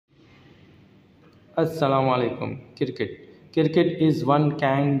Assalamu alaikum. Cricket. Cricket is one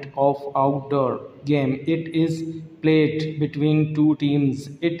kind of outdoor game. It is played between two teams.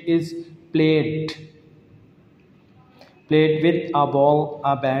 It is played with a ball,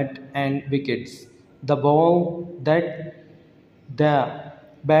 a bat, and wickets. The ball, that the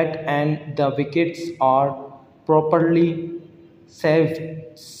bat, and the wickets are properly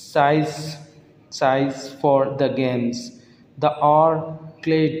saved size for the games. The are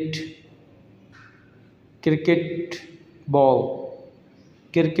played cricket ball,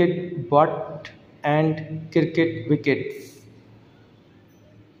 cricket bat, and cricket wickets.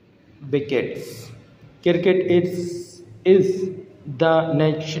 Cricket is the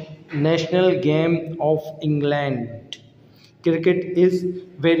national game of England. Cricket is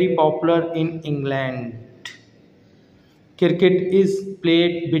very popular in England. Cricket is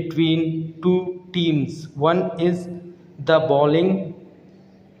played between two teams. One is the bowling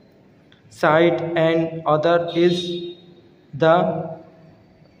side and the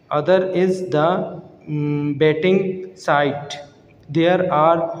other is the batting side. There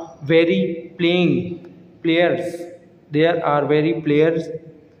are very playing players. There are very players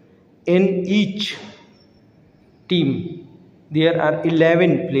in each team. There are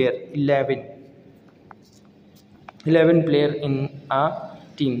 11 player in a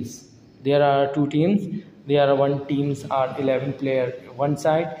teams. There are two teams. There are one teams are 11 player one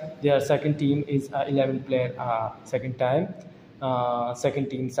side. Their second team is 11 player second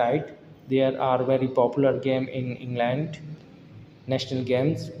team side. There are very popular game in England, national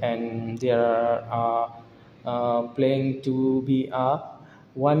games, and there are playing to be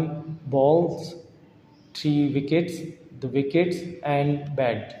one balls, three wickets, the wickets and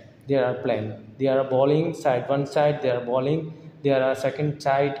bat. They are playing. They are bowling side one side. They are bowling. There are second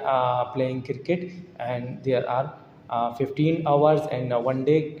side playing cricket, and there are 15 hours and one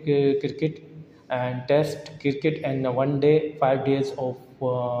day cricket and test cricket, and one day 5 days of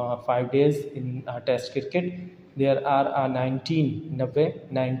 5 days in test cricket. There are 19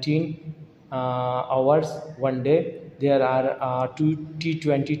 hours one day. There are two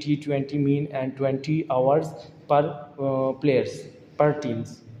T20 mean and 20 hours per players per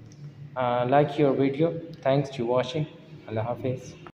teams. Like your video. Thanks for watching. Allah Hafiz.